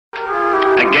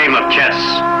A game of chess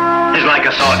is like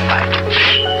a sword fight.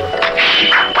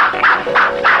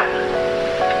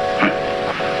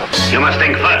 You must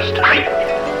think first, right?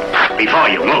 Before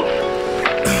you move.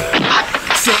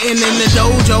 Sitting in the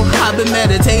dojo, I've been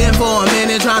meditating for a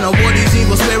minute, trying to ward these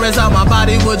evil spirits out my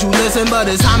body. Would you listen? But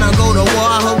it's time to go to war.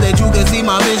 I hope that you can see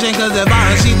my vision, cause if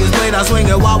I unsheath this blade, I swing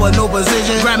it while with no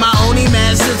precision. Grab my Oni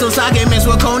man, sizzle socket mixed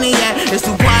with cognac. It's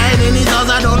too quiet in these halls,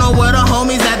 I don't know where the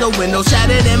homies at. The window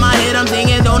shattered in my head, I'm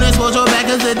thinking don't expose your back,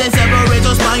 cause if they separate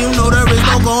your spine, you know there is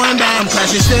no going back. I'm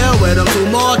clashing still with them, two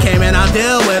more came and I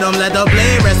deal with them. Let the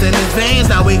blade rest in his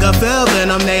veins, now we can feel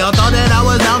venom. They all thought that I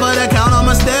was down for the count,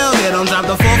 I'ma still get them. Drop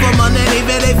the 4 from underneath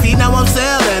of their feet, now I'm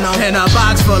sailing them. In a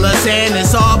box full of sand,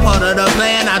 it's all part of the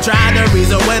plan. I tried to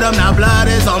reason with them, now blood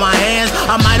is on my hands.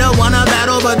 I might have won a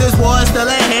battle, but this war is still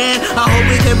at hand. I hope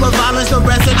we can put violence to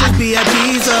rest and just be at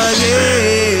peace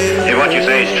again. If what you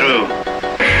say is true,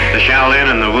 the Shaolin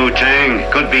and the Wu Tang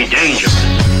could be dangerous.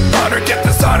 Honor, death,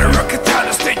 dishonor, a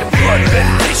katana, state of blood.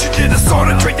 Meditation in the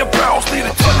sauna, drink the barrels, lead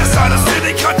a ton inside a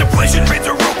city. Contemplation, veins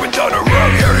are opened on a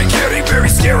rug. Carry, very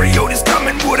scary, Otis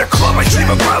coming with a club. I dream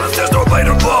of violence, there's no light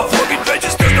or love. Fucking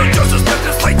vengeance, there's no justice, left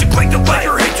this light to cling the light.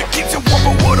 Your hatred keeps it warm,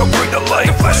 but what'll bring the light?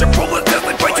 The flash and bullet,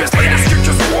 deathly bite, translated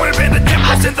scriptures warning. Man, the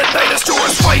temples in the night, as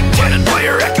doors fight. Cannon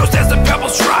fire echoes as the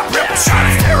pebbles drop. Rebel shot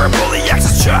is terrible, the axe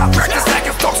is chopped. Practice lack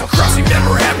of thoughts across,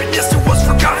 remember happiness, it was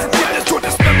forgotten. Forgiveness toward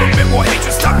dismemberment, more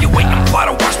hatred, stop you waiting. Plot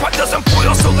a wash pot doesn't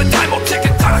boil, so the time will tick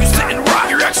and time you sit and rot.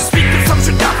 Your actions speak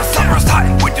consumption down, the summer's hot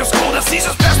and winter's cold. As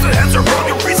seasons pass, the hands are wrong.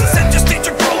 Your reasons and just need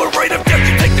to grow. A rate of death,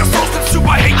 you take the souls, consume.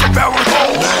 I hate devouring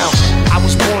whole. Now, I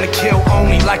was born to kill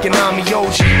only like an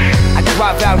Amiyoji. I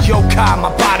drive out yokai,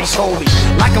 my body's holy.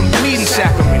 Like I'm bleeding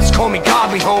sacraments, call me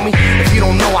godly, homie. If you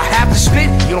don't know I have to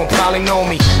spit, you don't probably know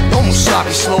me. Don't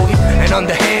slaughter slowly and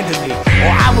underhandedly,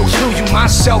 or I will kill you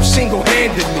myself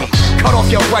single-handedly. Cut off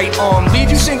your right arm, leave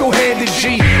you single-handed,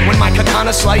 G. When my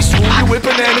katana sliced through you with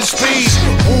banana speed.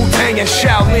 Wu Tang and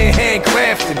Shaolin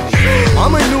handcrafted me.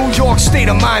 I'm a New York state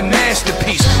of mind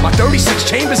masterpiece. My 36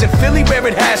 chambers in Philly where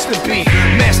it has to be.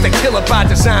 Master killer by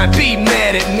design, be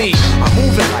mad at me. I'm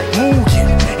moving like Mugen,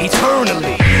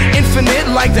 eternally. Infinite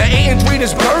like the 8 and 3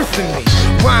 that's birthing me.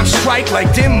 Rhyme strike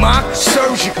like Dimmock,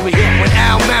 surgically. When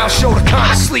Al Mal Shoto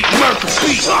Khan sleep, Merkel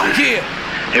beat,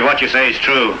 yeah. If what you say is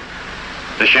true,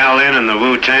 the Shaolin and the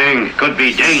Wu Tang could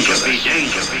be dangerous.